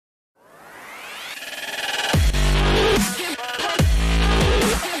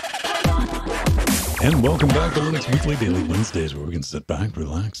And welcome back to Linux Weekly Daily Wednesdays, where we can sit back,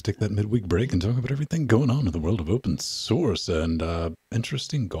 relax, take that midweek break, and talk about everything going on in the world of open source and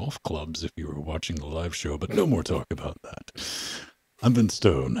interesting golf clubs if you were watching the live show, but no more talk about that. I'm Vince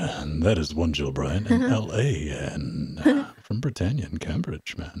Stone, and that is one Jill Bryant in L.A. and from Britannia in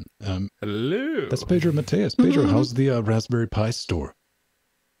Cambridge, man. Hello. That's Pedro Mateus. Pedro, how's the Raspberry Pi store?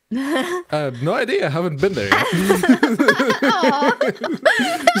 No idea. I haven't been there yet.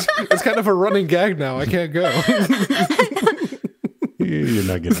 It's kind of a running gag now. I can't go. You're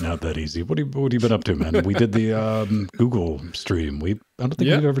not getting out that easy. What have you been up to, man? We did the Google stream. I don't think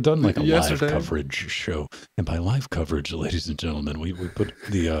we've ever done like a live coverage show. And by live coverage, ladies and gentlemen, we put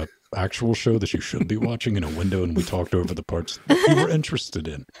the actual show that you should be watching in a window, and we talked over the parts that you were interested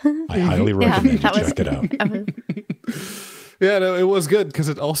in. I highly recommend you check it out. Yeah, no, it was good because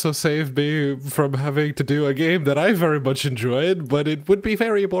it also saved me from having to do a game that I very much enjoyed, but it would be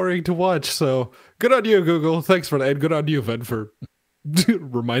very boring to watch. So good on you, Google. Thanks for that. And good on you, Ven, for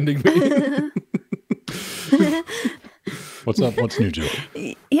reminding me. What's up? What's new, Jill?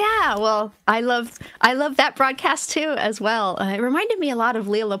 Yeah, well, I love that broadcast too, as well. It reminded me a lot of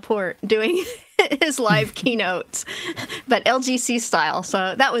Leo Laporte doing his live keynotes, but LGC style.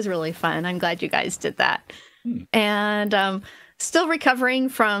 So that was really fun. I'm glad you guys did that. And still recovering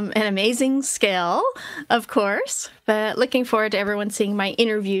from an amazing scale, of course, but looking forward to everyone seeing my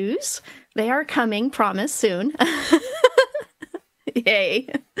interviews. They are coming, promise, soon. Yay.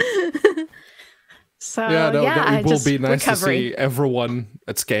 So, it will be nice to see everyone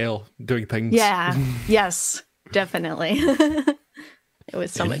at scale doing things. Yeah, yes, definitely. It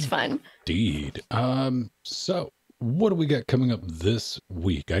was so much fun. Indeed. So what do we got coming up this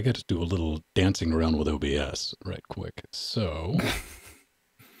week? I got to do a little dancing around with OBS right quick. So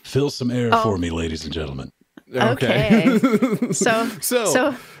fill some air for me, ladies and gentlemen. Okay. So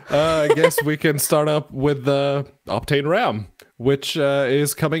I guess we can start up with the Optane RAM, which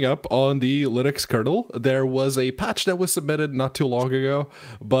is coming up on the Linux kernel. There was a patch that was submitted not too long ago,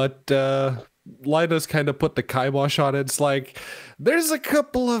 but Linus kind of put the kibosh on it. It's like, there's a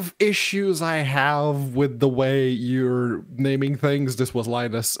couple of issues I have with the way you're naming things. This was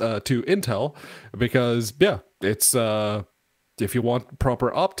Linus to Intel, because, yeah, it's, if you want proper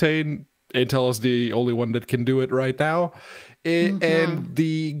Optane, Intel is the only one that can do it right now. And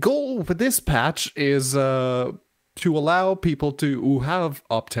the goal with this patch is to allow people who have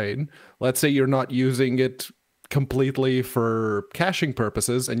Optane, let's say you're not using it completely for caching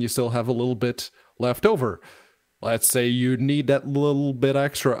purposes and you still have a little bit left over. Let's say you need that little bit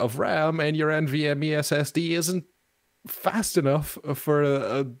extra of RAM and your NVMe SSD isn't fast enough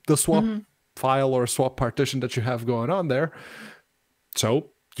for the swap file or swap partition that you have going on there. So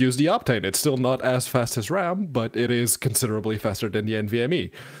use the Optane. It's still not as fast as RAM, but it is considerably faster than the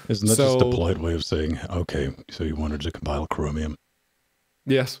NVMe. Isn't that just a polite way of saying, okay, so you wanted to compile Chromium?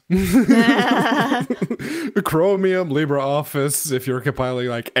 Yes. Chromium, LibreOffice, if you're compiling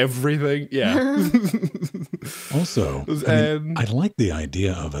like everything, yeah. Also, I like the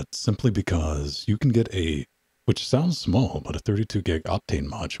idea of it simply because you can get which sounds small, but a 32 gig Optane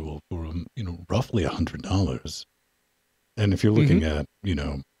module for, roughly $100. And if you're looking at,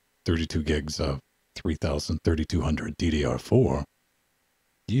 32 gigs of 3200 DDR4,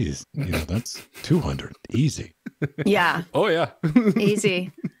 geez, that's 200 easy. Yeah. Oh, yeah.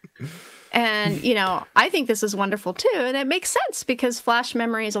 Easy. And, I think this is wonderful too. And it makes sense because flash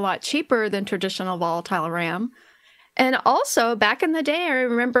memory is a lot cheaper than traditional volatile RAM. And also, back in the day, I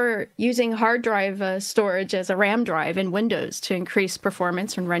remember using hard drive storage as a RAM drive in Windows to increase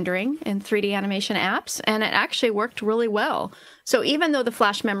performance and rendering in 3D animation apps. And it actually worked really well. So even though the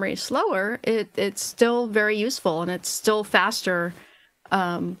flash memory is slower, it's still very useful and it's still faster.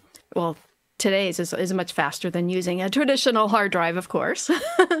 Well, today's is much faster than using a traditional hard drive, of course.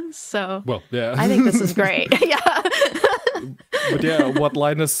 So, well, yeah. I think this is great. Yeah. But yeah, what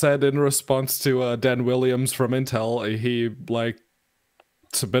Linus said in response to Dan Williams from Intel, he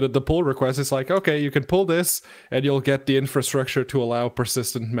submitted the pull request. It's like, okay, you can pull this and you'll get the infrastructure to allow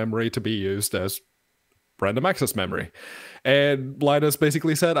persistent memory to be used as random access memory. And Linus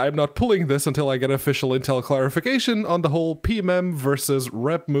basically said, I'm not pulling this until I get official Intel clarification on the whole PMEM versus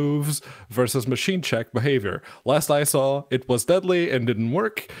rep moves versus machine check behavior. Last I saw, it was deadly and didn't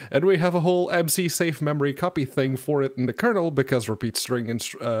work, and we have a whole MC safe memory copy thing for it in the kernel because repeat string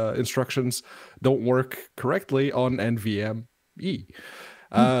instructions don't work correctly on NVMe.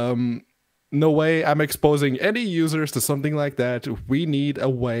 No way I'm exposing any users to something like that. We need a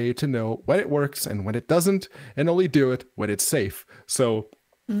way to know when it works and when it doesn't, and only do it when it's safe. So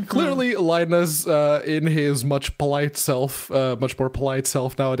Clearly, Linus, in his much more polite self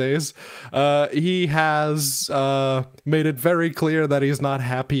nowadays, he has made it very clear that he's not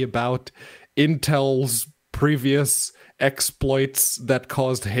happy about Intel's previous exploits that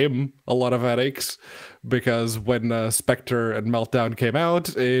caused him a lot of headaches. Because when Spectre and Meltdown came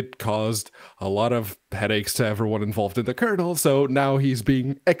out, it caused a lot of headaches to everyone involved in the kernel. So now he's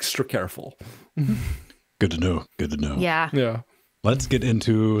being extra careful. Good to know. Good to know. Yeah. Yeah. Let's get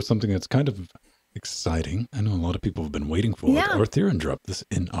into something that's kind of exciting. I know a lot of people have been waiting for it. Arthurian dropped this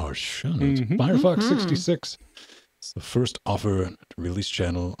in our show notes. Firefox 66. It's the first offer release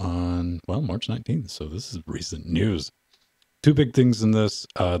channel on, well, March 19th. So this is recent news. Two big things in this.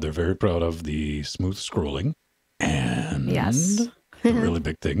 They're very proud of the smooth scrolling. And the really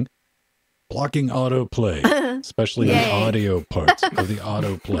big thing, blocking autoplay, especially the audio parts of the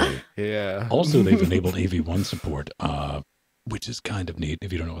autoplay. Yeah. Also, they've enabled AV1 support, which is kind of neat.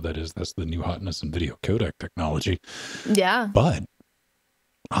 If you don't know what that is, that's the new hotness in video codec technology. Yeah. But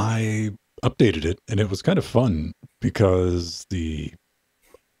I updated it, and it was kind of fun because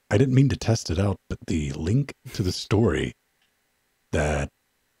I didn't mean to test it out, but the link to the story that,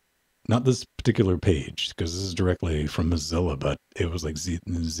 not this particular page, because this is directly from Mozilla, but it was like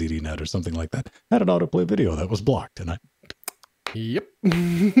ZDNet or something like that, had an autoplay video that was blocked, and I... Yep.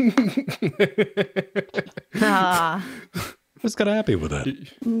 I was kind of happy with that.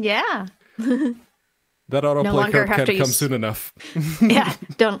 Yeah. That autoplay code can't come soon enough. Yeah,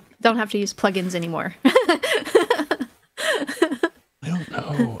 don't have to use plugins anymore. I don't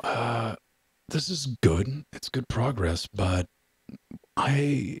know. This is good. It's good progress, but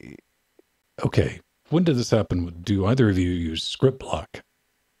okay. When did this happen? Do either of you use script block?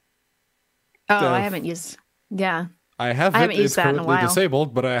 Oh, I haven't used. Yeah. I haven't used that in a while.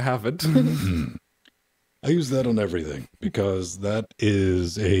 Disabled, but I haven't. I use that on everything because that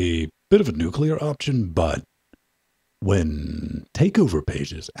is a bit of a nuclear option, but when takeover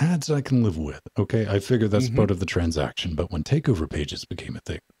pages, ads I can live with. Okay, I figure that's part of the transaction, but when takeover pages became a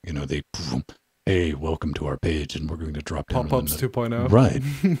thing, you know, they, hey, welcome to our page, and we're going to drop down. Pop-ups 2.0. Right.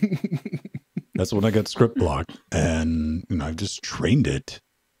 That's when I got script block, and you know, I've just trained it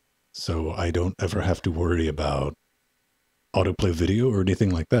so I don't ever have to worry about autoplay video or anything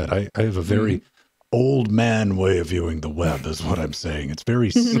like that. I have a very old man way of viewing the web is what I'm saying. It's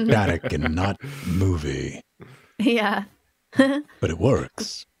very static and not movie. Yeah. But it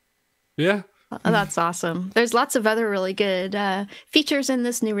works. Yeah. Oh, that's awesome. There's lots of other really good features in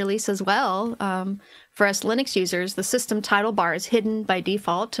this new release as well. For us Linux users, the system title bar is hidden by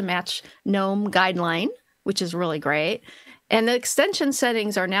default to match GNOME guideline, which is really great. And the extension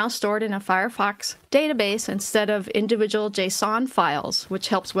settings are now stored in a Firefox database instead of individual JSON files, which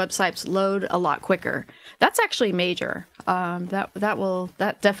helps websites load a lot quicker. That's actually major.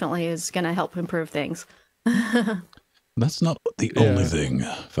 That definitely is going to help improve things. That's not the only thing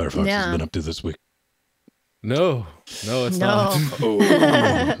Firefox has been up to this week. No, it's not.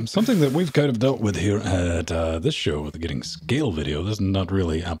 Something that we've kind of dealt with here at this show with getting scale video. This is not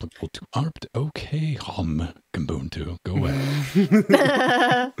really applicable to ARP. Okay, Kubuntu, go away.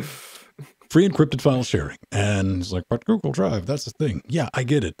 Free encrypted file sharing. And it's like, but Google Drive, that's the thing. Yeah, I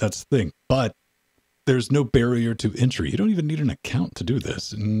get it. That's the thing. But there's no barrier to entry. You don't even need an account to do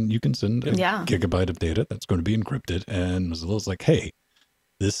this. And you can send a gigabyte of data that's going to be encrypted. And Mozilla's like, hey,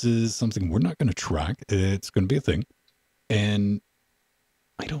 this is something we're not going to track. It's going to be a thing. And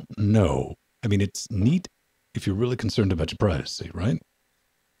I don't know. I mean, it's neat if you're really concerned about your privacy, right?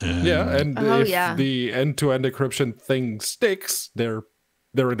 And if the end-to-end encryption thing sticks, they're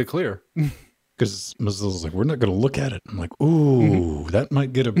in the clear. Because Mozilla's like, we're not going to look at it. I'm like, ooh, that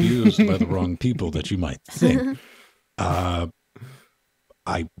might get abused by the wrong people that you might think. I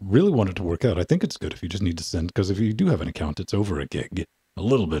really want it to work out. I think it's good if you just need to send, because if you do have an account, it's over a gig. A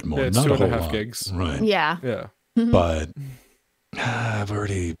little bit more, it's not a whole 2.5 gigs. Right. Yeah. Yeah. But I've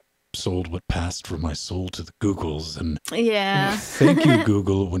already sold what passed for my soul to the Googles. And thank you,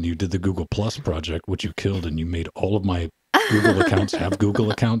 Google, when you did the Google Plus project, which you killed, and you made all of my Google accounts have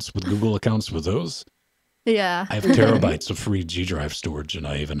Google accounts with those. Yeah. I have terabytes of free G Drive storage, and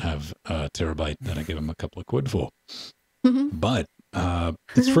I even have a terabyte that I give them a couple of quid for. But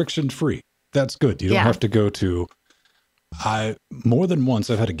it's friction free. That's good. You don't have to go to... more than once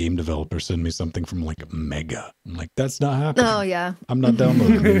I've had a game developer send me something from like Mega. I'm like, that's not happening. Oh yeah. I'm not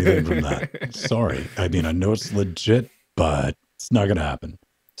downloading anything from that. Sorry. I mean, I know it's legit, but it's not gonna happen.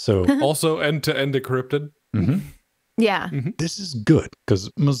 So also end-to-end encrypted. Yeah. This is good because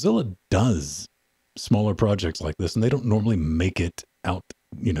Mozilla does smaller projects like this, and they don't normally make it out,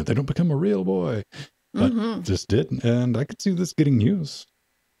 you know, they don't become a real boy. But just did, and I could see this getting used.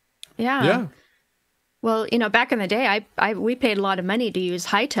 Yeah. Well, back in the day, we paid a lot of money to use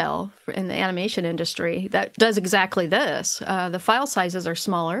Hightail in the animation industry that does exactly this. The file sizes are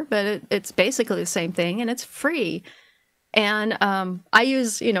smaller, but it's basically the same thing, and it's free. And I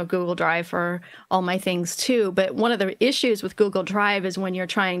use, Google Drive for all my things too. But one of the issues with Google Drive is when you're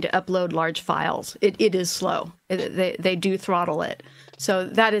trying to upload large files, it is slow. They do throttle it. So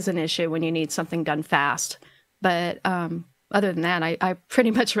that is an issue when you need something done fast. But other than that, I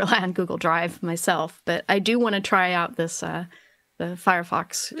pretty much rely on Google Drive myself. But I do want to try out this the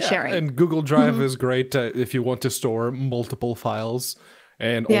Firefox sharing. And Google Drive is great if you want to store multiple files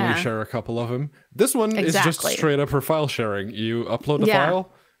and only share a couple of them. This one is just straight up for file sharing. You upload a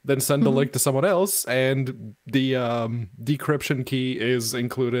file, then send the link to someone else, and the decryption key is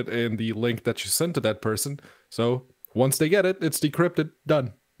included in the link that you send to that person. So once they get it, it's decrypted,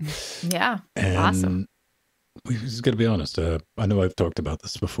 done. Yeah, and awesome. We just got to be honest. I know I've talked about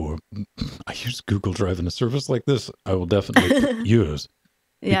this before. I use Google Drive in a service like this. I will definitely use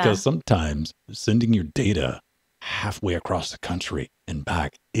because sometimes sending your data halfway across the country and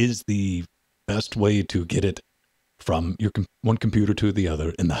back is the best way to get it from your one computer to the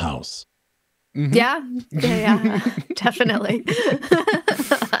other in the house. Yeah, definitely.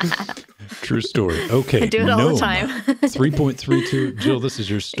 True story. Okay, I do it all the time. 3.32. Jill, this is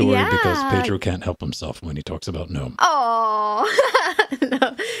your story because Pedro can't help himself when he talks about GNOME. Oh,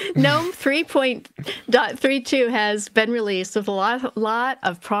 no. GNOME 3.32 has been released with a lot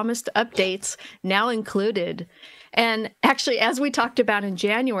of promised updates now included. And actually, as we talked about in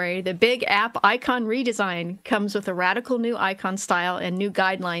January, the big app icon redesign comes with a radical new icon style and new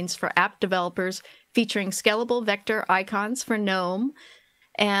guidelines for app developers featuring scalable vector icons for GNOME.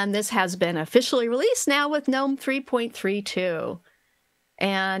 And this has been officially released now with GNOME 3.32.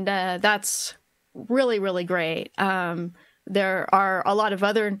 And that's really, really great. There are a lot of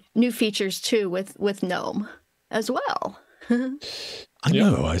other new features, too, with GNOME as well. I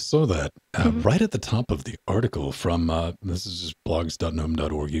know, I saw that right at the top of the article from, this is just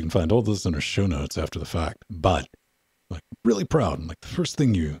blogs.gnome.org. You can find all this in our show notes after the fact. But, really proud. And, the first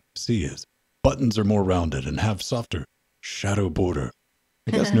thing you see is buttons are more rounded and have softer shadow border.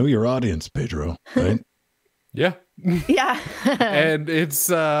 I guess know your audience, Pedro, right? Yeah. Yeah. And it's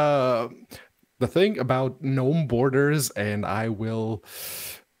the thing about GNOME borders, and I will...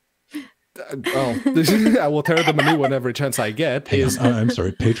 I will tear them a new one every chance I get. I'm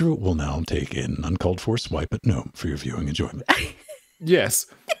sorry, Pedro will now take an uncalled for swipe at GNOME for your viewing enjoyment. Yes,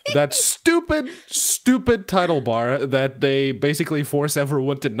 that stupid title bar that they basically force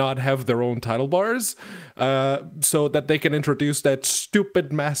everyone to not have their own title bars, so that they can introduce that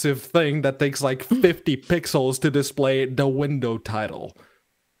stupid massive thing that takes 50 pixels to display the window title.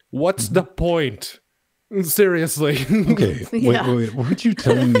 What's the point? Seriously. Okay, wait. Weren't you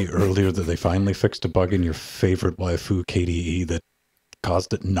telling me earlier that they finally fixed a bug in your favorite waifu KDE that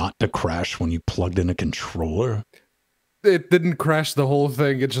caused it not to crash when you plugged in a controller? It didn't crash the whole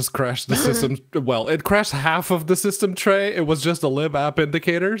thing. It just crashed the system. Well, it crashed half of the system tray. It was just the lib app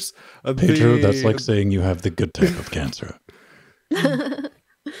indicators. Pedro, that's like saying you have the good type of cancer.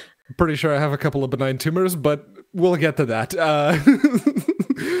 Pretty sure I have a couple of benign tumors, but we'll get to that.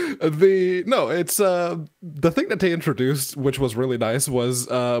 The thing that they introduced, which was really nice, was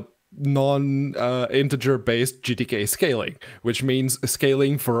non-integer based GTK scaling, which means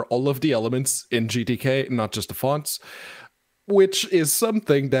scaling for all of the elements in GTK, not just the fonts, which is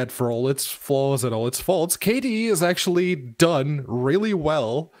something that, for all its flaws and all its faults, KDE has actually done really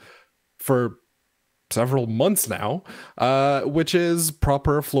well for several months now, which is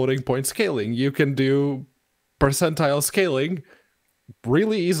proper floating point scaling. You can do percentile scaling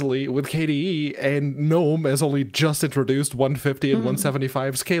really easily with KDE, and GNOME has only just introduced 150 and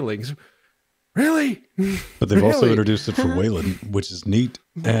 175 scalings. Really? But they've also introduced it for Wayland, which is neat,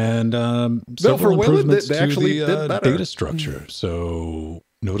 and several improvements to the data structure. So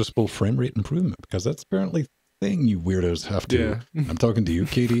noticeable frame rate improvement, because that's apparently the thing you weirdos have to. Yeah. I'm talking to you,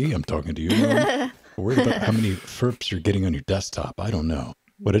 KDE. I'm talking to you, GNOME. Worried about how many FERPs you're getting on your desktop. I don't know.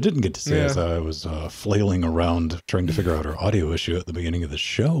 What I didn't get to say as I was flailing around trying to figure out our audio issue at the beginning of the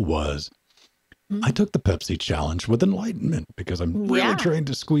show was I took the Pepsi challenge with enlightenment because I'm really trying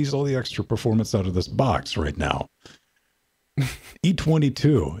to squeeze all the extra performance out of this box right now.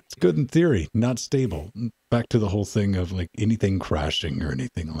 E22, it's good in theory, not stable. Back to the whole thing of anything crashing or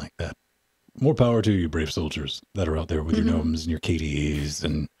anything like that. More power to you, brave soldiers that are out there with your gnomes and your KDEs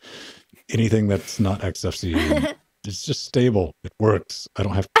and anything that's not XFCE. It's just stable. It works. I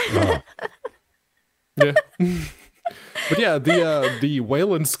don't have to... Yeah. But yeah, the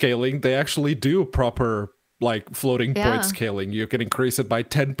Wayland scaling, they actually do proper like floating point scaling. You can increase it by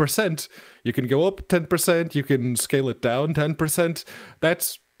 10%. You can go up 10%. You can scale it down 10%.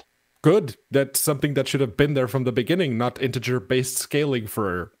 That's good. That's something that should have been there from the beginning, not integer-based scaling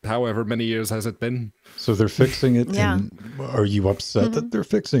for however many years has it been. So they're fixing it. And are you upset that they're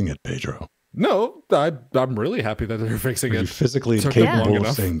fixing it, Pedro? No, I'm really happy that they're fixing it. Are you physically capable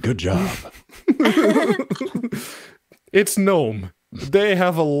of saying, good job? It's GNOME. They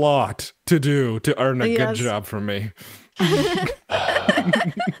have a lot to do to earn a good job from me. I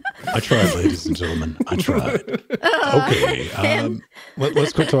tried, ladies and gentlemen. I tried. Okay.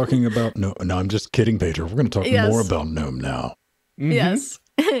 Let's quit talking about GNOME. No, I'm just kidding, Pedro. We're going to talk more about GNOME now. Yes.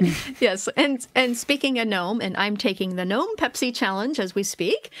 Yes. And speaking of GNOME, and I'm taking the GNOME Pepsi challenge as we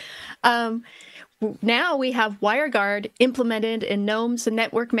speak. Now we have Wireguard implemented in GNOME's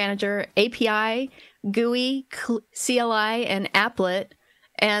Network Manager, API, GUI, CLI, and applet.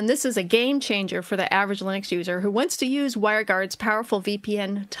 And this is a game changer for the average Linux user who wants to use Wireguard's powerful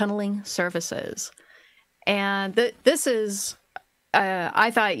VPN tunneling services. And this is,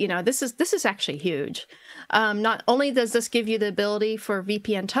 I thought, this is actually huge. Not only does this give you the ability for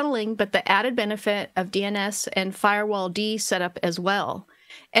VPN tunneling, but the added benefit of DNS and Firewall D setup as well.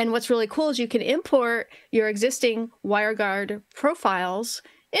 And what's really cool is you can import your existing Wireguard profiles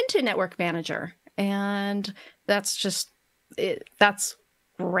into Network Manager. And that's just, that's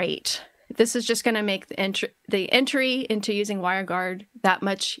great. This is just going to make the entry into using Wireguard that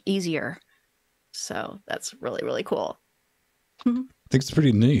much easier. So that's really, really cool. I think it's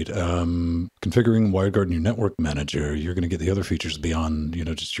pretty neat. Configuring Wireguard in your Network Manager, you're going to get the other features beyond,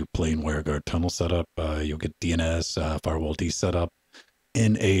 just your plain Wireguard tunnel setup. You'll get DNS, Firewall D setup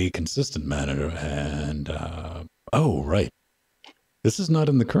in a consistent manner. And, oh, right. This is not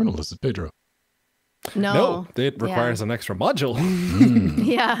in the kernel, is it, Pedro? No, it requires an extra module.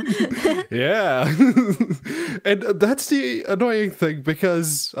 Yeah. Yeah. And that's the annoying thing,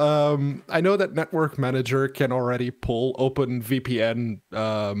 because I know that Network Manager can already pull open VPN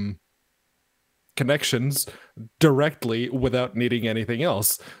connections directly without needing anything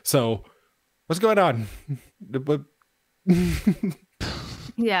else. So what's going on?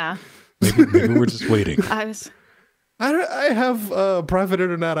 Yeah. Maybe we're just waiting. I have private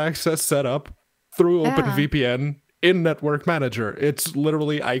internet access set up through OpenVPN in Network Manager. It's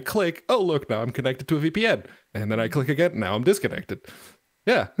literally, I click, oh, look, now I'm connected to a VPN. And then I click again, now I'm disconnected.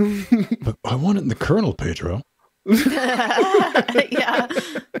 Yeah. But I want it in the kernel, Pedro. Yeah.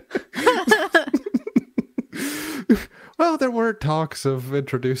 Well, there were talks of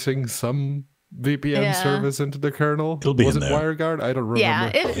introducing some VPN service into the kernel. It'll be was in it there. Wireguard? I don't remember. Yeah,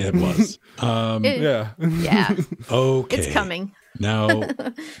 it was. Yeah. Yeah. Okay. It's coming. Now,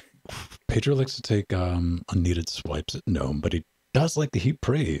 Pedro likes to take unneeded swipes at GNOME, but he does like to heap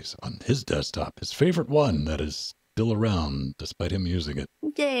praise on his desktop. His favorite one that is still around, despite him using it.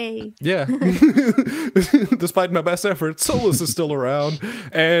 Yay. Yeah. Despite my best efforts, Solus is still around.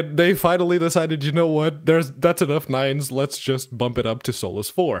 And they finally decided, you know what? That's enough nines. Let's just bump it up to Solus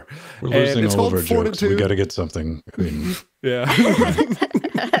 4. We're losing all of our jokes. We got to get something. I mean... Yeah.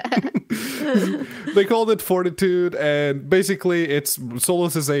 They called it Fortitude, and basically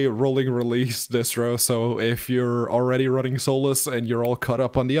Solus is a rolling release distro, so if you're already running Solus and you're all caught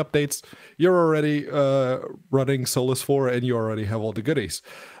up on the updates, you're already running Solus 4 and you already have all the goodies.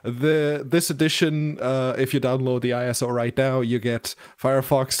 This edition, if you download the ISO right now, you get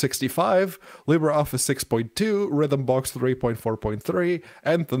Firefox 65, LibreOffice 6.2, Rhythmbox 3.4.3,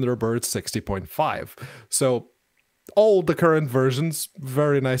 and Thunderbird 60.5. So all the current versions,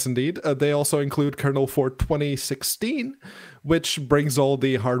 very nice indeed. They also include kernel for 2016, which brings all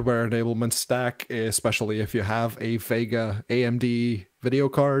the hardware enablement stack, especially if you have a Vega AMD video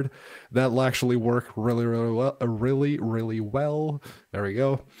card. That'll actually work really, really well. There we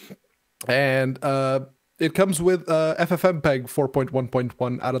go. And it comes with FFmpeg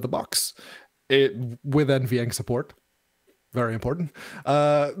 4.1.1 out of the box, with NVENC support. Very important.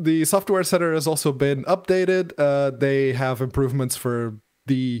 The software center has also been updated. They have improvements for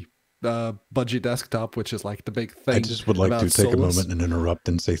the Budgie desktop, which is like the big thing. I just would like to take a moment and interrupt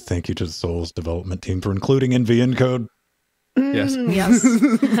and say thank you to the Solus development team for including NVN code. Yes. Yes.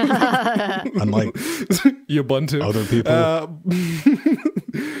 Unlike Ubuntu. Other people.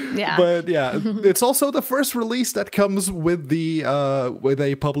 Yeah. But yeah, it's also the first release that comes with with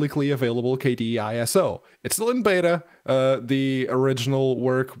a publicly available KDE ISO. It's still in beta. The original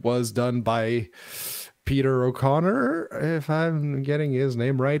work was done by Peter O'Connor, if I'm getting his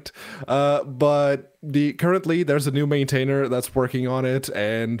name right. But currently there's a new maintainer that's working on it,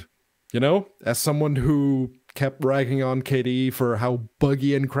 and as someone who kept ragging on KDE for how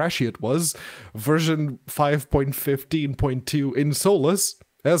buggy and crashy it was, version 5.15.2 in Solus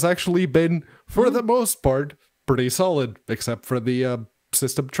has actually been, for the most part, pretty solid, except for the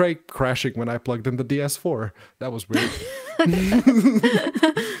system tray crashing when I plugged in the DS4. That was weird.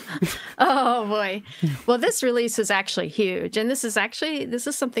 Oh boy. Well, this release is actually huge, and this is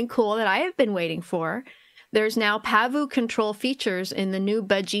something cool that I have been waiting for. There's now Pavu control features in the new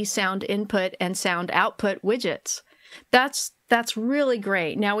Budgie sound input and sound output widgets. That's really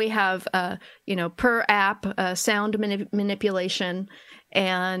great. Now we have per app sound manipulation,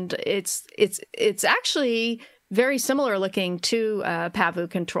 and it's actually very similar looking to Pavu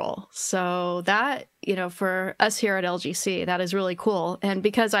control. So that, for us here at LGC, that is really cool. And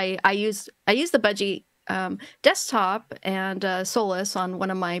because I use the Budgie desktop and Solus on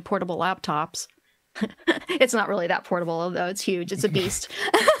one of my portable laptops. It's not really that portable, although it's huge. It's a beast.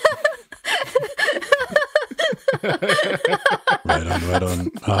 Right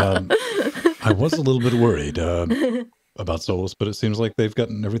on. I was a little bit worried about Solus, but it seems like they've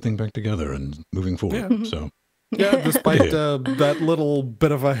gotten everything back together and moving forward. Yeah. So. Yeah, despite that little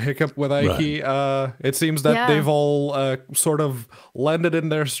bit of a hiccup with Ike, it seems that they've all sort of landed in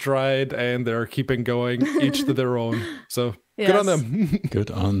their stride and they're keeping going, each to their own. So good on them. Good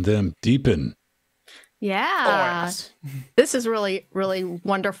on them. Deepin. Yeah. This is really, really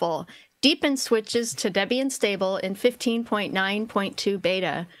wonderful. Deepin switches to Debian Stable in 15.9.2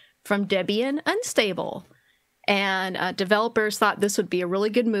 beta from Debian Unstable. And developers thought this would be a really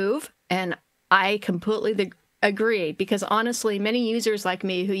good move. And I completely agree, because honestly, many users like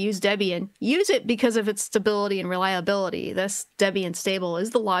me who use Debian use it because of its stability and reliability. This Debian Stable is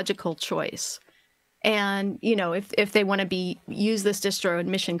the logical choice. And, if they want to use this distro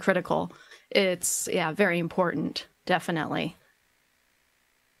in mission critical, it's very important, definitely.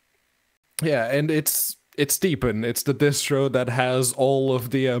 Yeah, and it's Deepin. It's the distro that has all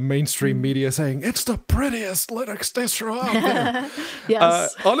of the mainstream media saying it's the prettiest Linux distro out there.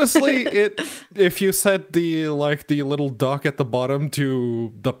 Yes. Honestly, if you set the little dock at the bottom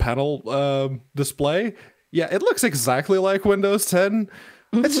to the panel display, it looks exactly like Windows 10.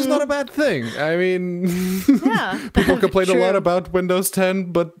 It's just not a bad thing. I mean, people complain a lot about Windows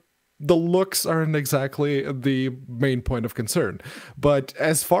 10, but the looks aren't exactly the main point of concern. But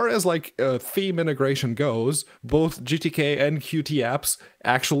as far as theme integration goes, both GTK and Qt apps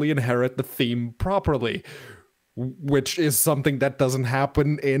actually inherit the theme properly, which is something that doesn't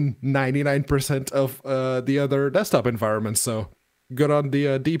happen in 99% of the other desktop environments. So good on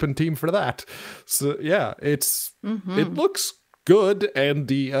the Deepin team for that. So yeah, it looks good, and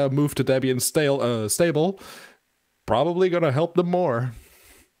the move to Debian Stable probably gonna help them more.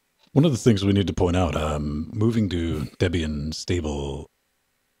 One of the things we need to point out, moving to Debian Stable,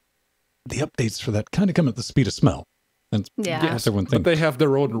 the updates for that kind of come at the speed of smell. And yes, but they have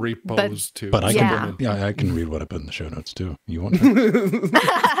their own repos too. But I can read what I put in the show notes too. You want to?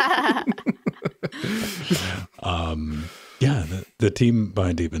 The team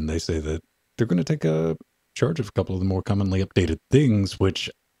behind Deepin, they say that they're going to take a charge of a couple of the more commonly updated things, which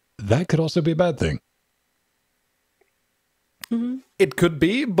that could also be a bad thing. It could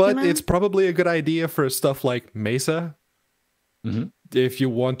be, but it's probably a good idea for stuff like Mesa. If you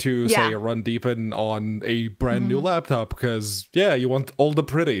want to, say, run Deepin on a brand new laptop, because, you want all the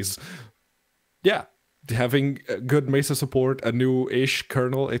pretties. Yeah, having good Mesa support, a new-ish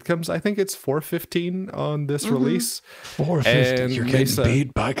kernel. It comes, I think it's 4.15 on this release. 4.15, you're getting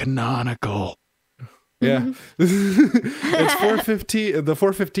beat by Canonical. Yeah, it's 4.15, the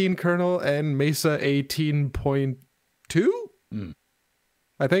 4.15 kernel, and Mesa 18.2?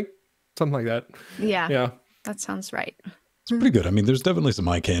 I think something like that. Yeah, that sounds right. It's pretty good. I mean, there's definitely some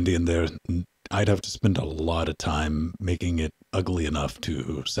eye candy in there. I'd have to spend a lot of time making it ugly enough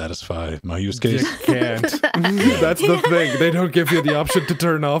to satisfy my use case. You can't. That's the thing. They don't give you the option to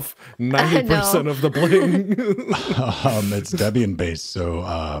turn off 90% of the bling. It's Debian based,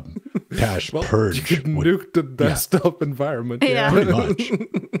 so cache purge. You could nuke the desktop environment. Pretty much.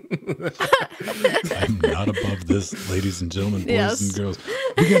 I'm not above this, ladies and gentlemen, boys and girls.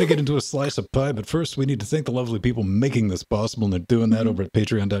 We got to get into a slice of pie, but first we need to thank the lovely people making this possible, and they're doing that over at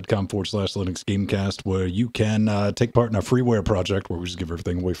patreon.com/Linux Gamecast, where you can take part in our freeware project, where we just give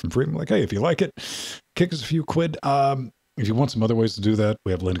everything away from free. I'm like, hey, if you like it, kick us a few quid. If you want some other ways to do that,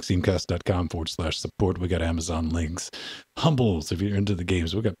 we have linuxgamecast.com/support. We got Amazon links, Humbles if you're into the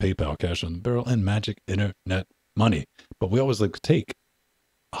games. We got PayPal, Cash on the Barrel, and Magic Internet Money. But we always like to take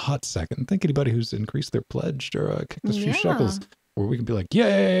a hot second and thank anybody who's increased their pledge or kicked us a few shekels. where we can be like,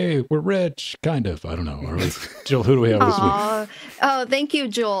 yay, we're rich, kind of. I don't know. Or Jill, who do we have this week? Oh, thank you,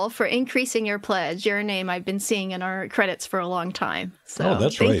 Joel, for increasing your pledge. Your name I've been seeing in our credits for a long time. So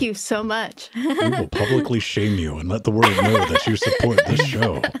that's right. Thank you so much. We will publicly shame you and let the world know that you support this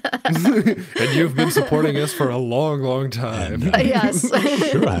show. And you've been supporting us for a long, long time. And, yes.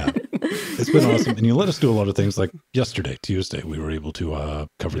 Sure have. It's been awesome. And you let us do a lot of things like yesterday, Tuesday, we were able to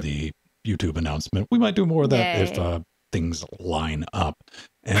cover the YouTube announcement. We might do more of that if things line up.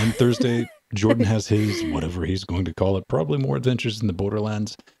 And Thursday, Jordan has his, whatever he's going to call it, probably more adventures in the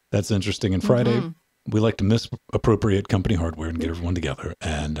Borderlands. That's interesting. And Friday, we like to misappropriate company hardware and get everyone together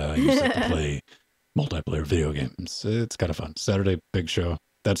and use it to play multiplayer video games. It's kind of fun. Saturday, big show.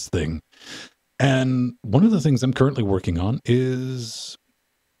 That's the thing. And one of the things I'm currently working on is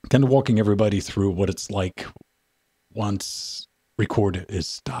kind of walking everybody through what it's like once record is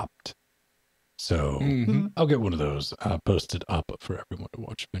stopped. So I'll get one of those posted up for everyone to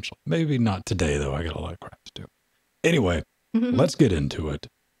watch eventually. Maybe not today, though. I got a lot of crap to do. Anyway, let's get into it.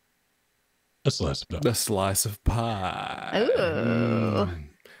 A slice of pie. The slice of pie. Ooh.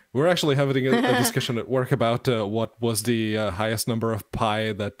 We're actually having a discussion at work about what was the highest number of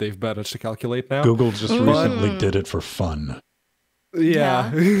pi that they've managed to calculate now. Google just recently did it for fun.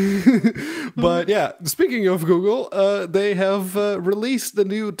 Yeah. But yeah, speaking of Google, they have released the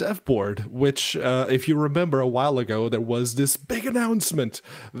new dev board, which if you remember a while ago, there was this big announcement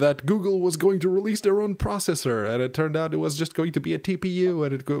that Google was going to release their own processor, and it turned out it was just going to be a TPU,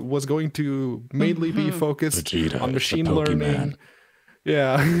 and it was going to mainly be focused Vegeta, on machine learning.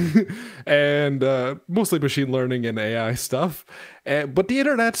 Yeah, and mostly machine learning and AI stuff. But the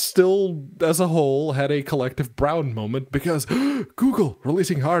internet still, as a whole, had a collective brown moment because Google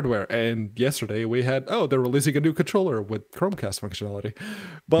releasing hardware. And yesterday we had, they're releasing a new controller with Chromecast functionality.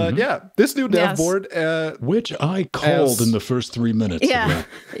 But yeah, this new dev board. Which I called in the first 3 minutes. Yeah,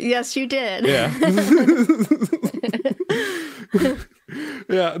 yes, you did. Yeah.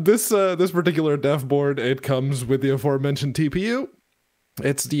 Yeah, this particular dev board, it comes with the aforementioned TPU.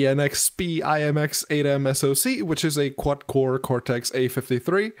 It's the NXP IMX8M SoC, which is a quad-core Cortex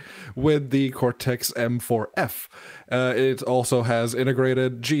A53 with the Cortex M4F. It also has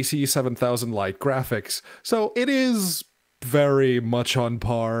integrated GC7000 Lite graphics, so it is very much on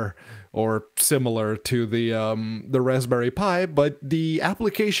par or similar to the Raspberry Pi, but the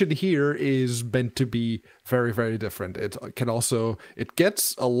application here is meant to be very, very different. It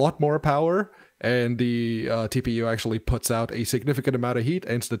gets a lot more power, and the TPU actually puts out a significant amount of heat,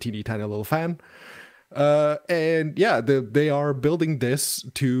 and it's the teeny tiny little fan. And yeah, they are building this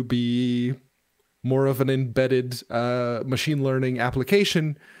to be more of an embedded machine learning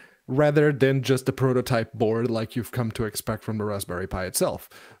application rather than just a prototype board like you've come to expect from the Raspberry Pi itself.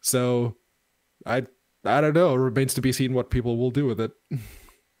 So I don't know. It remains to be seen what people will do with it.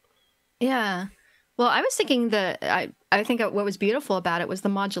 Yeah. Well, I was thinking that I think what was beautiful about it was the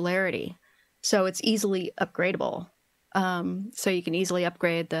modularity. So it's easily upgradable. So you can easily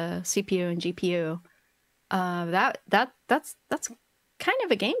upgrade the CPU and GPU. That's kind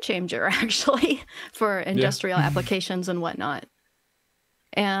of a game changer, actually, for industrial applications and whatnot.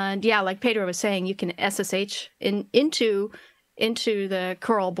 And yeah, like Pedro was saying, you can SSH into the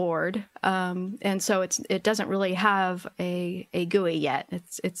Coaral board, and so it doesn't really have a GUI yet.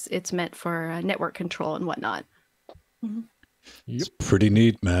 It's meant for network control and whatnot. It's pretty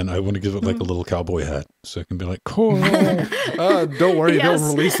neat, man. I want to give it like a little cowboy hat, so I can be like, cool. Don't worry,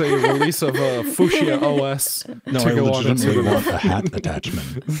 they'll release a release of Fuchsia OS. No, I legitimately want a hat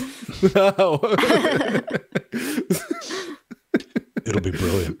attachment. It'll be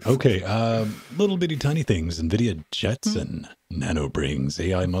brilliant. Okay, little bitty tiny things. NVIDIA Jetson Nano brings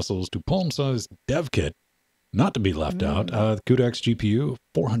AI muscles to palm-sized dev kit. Not to be left out, CUDA-X GPU,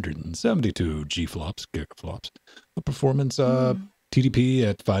 472 gigaflops. The performance, TDP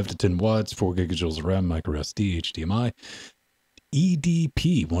at 5 to 10 watts, 4 gigajoules of RAM, microSD, HDMI,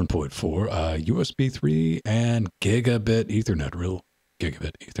 EDP 1.4, USB 3, and gigabit Ethernet, real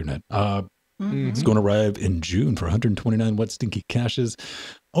gigabit Ethernet. It's going to arrive in June for 129 watt stinky caches,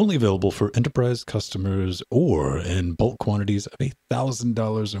 only available for enterprise customers or in bulk quantities of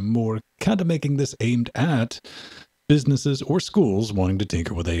 $1,000 or more, kind of making this aimed at businesses or schools wanting to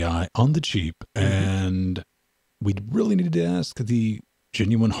tinker with AI on the cheap. And we really need to ask the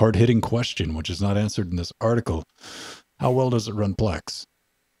genuine hard-hitting question, which is not answered in this article. How well does it run Plex?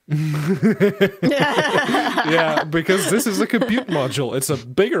 Yeah, because this is a compute module. It's a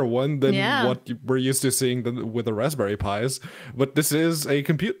bigger one than what we're used to seeing with the Raspberry Pis, but this is a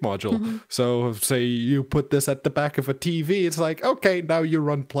compute module. So say you put this at the back of a TV, it's like, okay, now you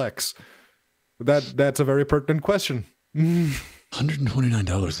run Plex. That's a very pertinent question.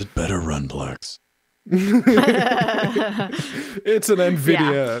 $129. It better run Plex. It's an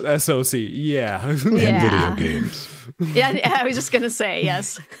NVIDIA SoC. Yeah. And video games. Yeah, I was just going to say,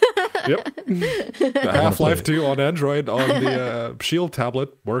 yes. Yep. The Half-Life 2 on Android on the Shield tablet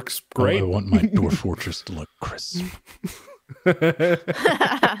works great. Oh, I want my Dwarf Fortress to look crisp.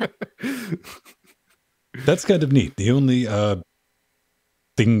 That's kind of neat. The only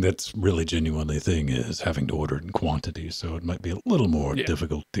thing that's really genuinely thing is having to order in quantity, so it might be a little more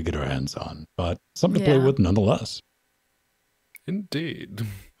difficult to get our hands on, but something to play with nonetheless. Indeed.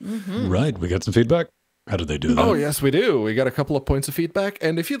 Right, we got some feedback. How did they do that? Oh, yes, we do. We got a couple of points of feedback,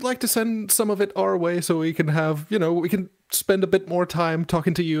 and if you'd like to send some of it our way so we can have, we can spend a bit more time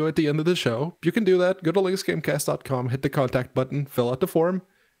talking to you at the end of the show, you can do that. Go to linuxgamecast.com, hit the contact button, fill out the form.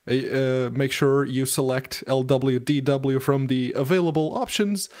 Make sure you select LWDW from the available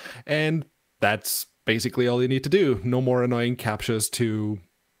options, and that's basically all you need to do. No more annoying captchas to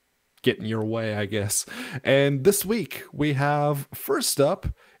get in your way, I guess. And this week we have, first up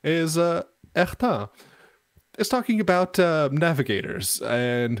is Ertin. It's talking about navigators,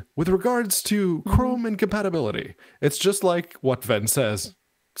 and with regards to Chrome incompatibility, it's just like what Ven says.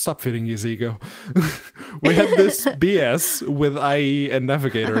 Stop feeding his ego. We had this BS with IE and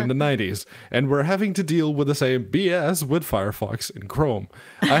Navigator in the 90s, and we're having to deal with the same BS with Firefox and Chrome.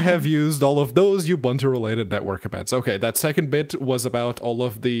 I have used all of those Ubuntu-related network commands. Okay, that second bit was about all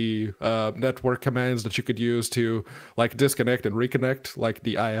of the network commands that you could use to like disconnect and reconnect, like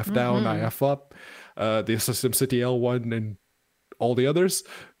the IF down, IF up, the SystemCTL one, and all the others.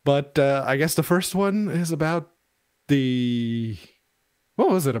 But I guess the first one is about the... What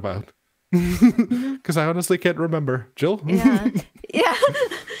was it about? Because I honestly can't remember. Jill? Yeah.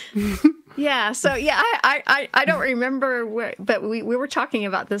 Yeah. So I don't remember where, but we were talking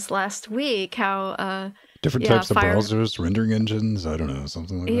about this last week. How different types of browsers, rendering engines. I don't know,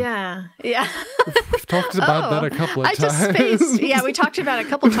 something like that. Yeah. We've talked about that a couple of times. I just spaced. Yeah, we talked about it a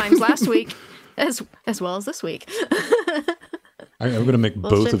couple times last week, as well as this week. I'm going to make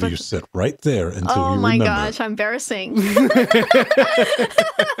both of you sit right there until you remember. Oh my gosh, how embarrassing.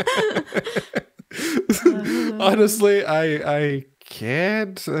 Honestly, I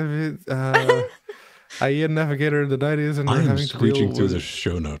can't. I mean, IE and Navigator in the 90s, and we're having to reaching through the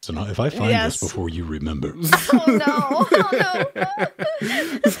show notes, and if I find this before you remember. Oh no.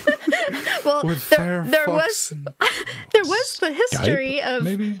 Well, there was the history Skype, of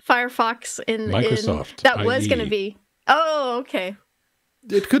maybe? Firefox in Microsoft. That was going to be. Oh, okay.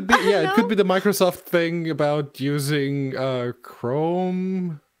 It could be, it could be the Microsoft thing about using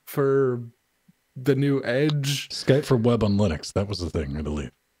Chrome for the new Edge. Skype for web on Linux. That was the thing, I believe.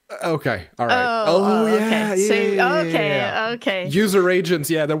 Okay, all right. Okay. User agents,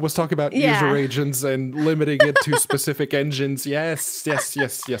 there was talk about user agents and limiting it to specific engines. Yes.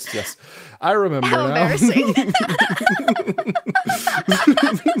 I remember How now. Embarrassing.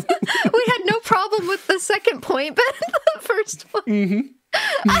 We had no problem with the second point, but the first one.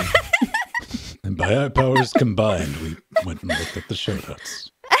 And by our powers combined, we went and looked at the show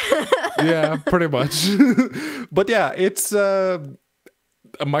notes. Yeah, pretty much. But yeah, it's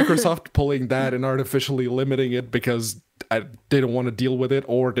Microsoft pulling that and artificially limiting it because they don't want to deal with it,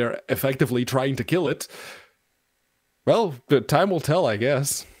 or they're effectively trying to kill it. Well, the time will tell, I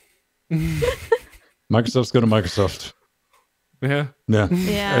guess. Microsoft's going to Microsoft. Yeah.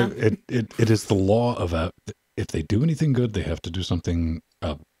 It is the law of if they do anything good, they have to do something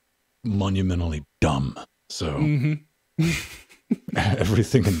monumentally dumb. So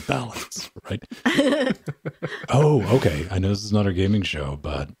everything in balance, right? Oh, okay. I know this is not our gaming show,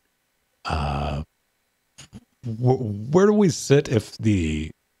 but where do we sit if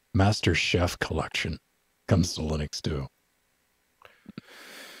the Master Chef collection comes to Linux too?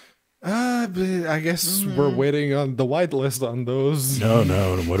 I guess we're waiting on the whitelist on those. No.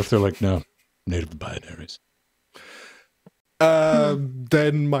 What if they're like, no, native binaries?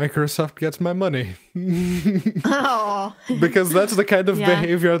 Then Microsoft gets my money. Oh. Because that's the kind of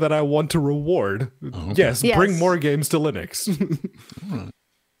behavior that I want to reward. Oh, okay. Yes, bring more games to Linux. All right.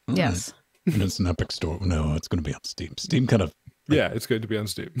 Yes. And it's an Epic Store. No, it's going to be on Steam. Steam kind of... Yeah, it's going to be on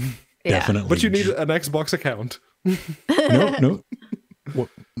Steam. Definitely. But you need an Xbox account. No. What?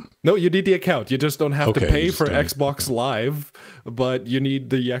 No, you need the account. You just don't have to pay for Xbox Live, but you need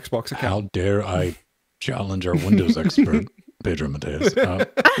the Xbox account. How dare I challenge our Windows expert, Pedro Mateus.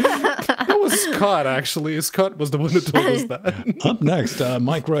 That was Scott, actually. Scott was the one that told us that. Up next,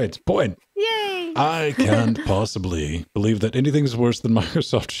 Mike writes, point. Yay! I can't possibly believe that anything's worse than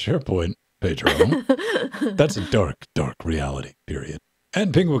Microsoft SharePoint, Pedro. That's a dark, dark reality, period.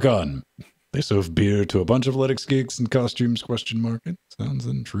 And Penguicon, They serve beer to a bunch of Linux geeks in costumes, question mark. It sounds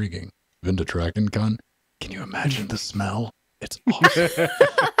intriguing. Been to TrackNCon? Can you imagine the smell? It's awesome.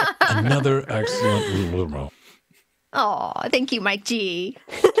 Another excellent. Oh, thank you, Mike G.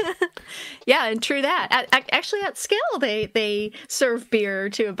 Yeah, and true that. Actually, at scale, they serve beer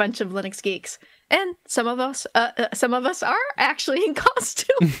to a bunch of Linux geeks, and some of us are actually in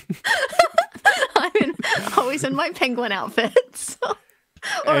costume. I'm always in my penguin outfit. So.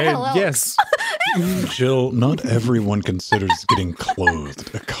 Or hello. Yes. Jill, not everyone considers getting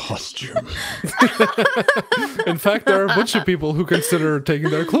clothed a costume. In fact, there are a bunch of people who consider taking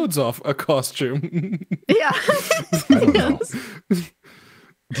their clothes off a costume. Yeah. I don't know.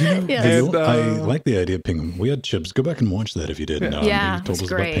 Do you know, Yes. I like the idea of Penguin. We had Chips. Go back and watch that if you didn't know. Yeah, He told us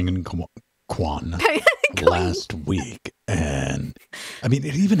great. about Penguin Quan last week. And I mean,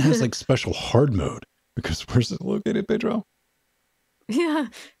 it even has like special hard mode. Because where's it located, Pedro? Yeah.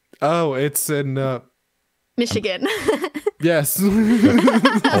 Oh, it's in Michigan. yes.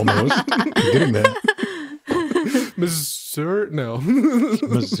 Almost. You're getting there. Missouri? No.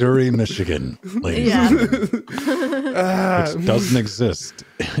 Missouri, Michigan, ladies Yeah. and gentlemen. Which doesn't exist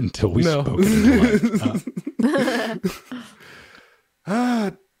until we spoke it into life.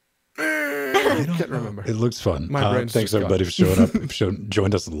 I can't remember. It looks fun. My brain's Thanks just everybody for showing up. If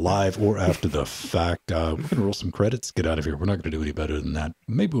joined us live or after the fact. We're going to roll some credits, get out of here. We're not going to do any better than that.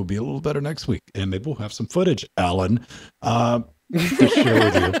 Maybe we'll be a little better next week. And maybe we'll have some footage, Alan, to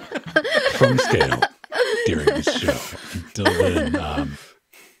share with you from scale during this show. Until then,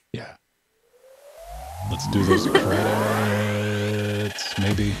 yeah. Let's do those credits,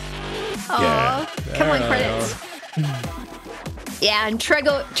 maybe. Yeah. Come on, credits. Yeah, and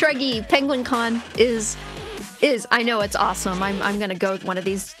Treggy Penguin Con is I know it's awesome. I'm gonna go one of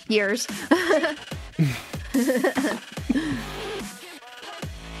these years.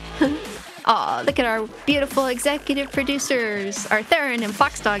 Aw, look at our beautiful executive producers. Our Theron and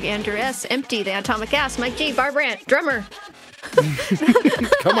Foxdog, Andrew S., Empty, The Atomic Ass, Mike G., Barbrandt, Drummer.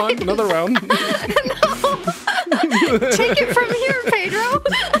 Come on, another round. No. Take it from here, Pedro.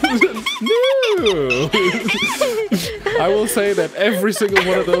 No. I will say that every single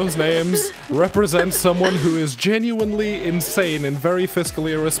one of those names represents someone who is genuinely insane and very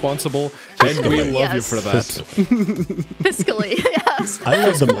fiscally irresponsible, and we love you for that. Fiscally, yes. I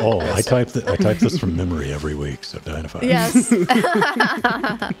love them all. I type this from memory every week, so Dynafy. Yes.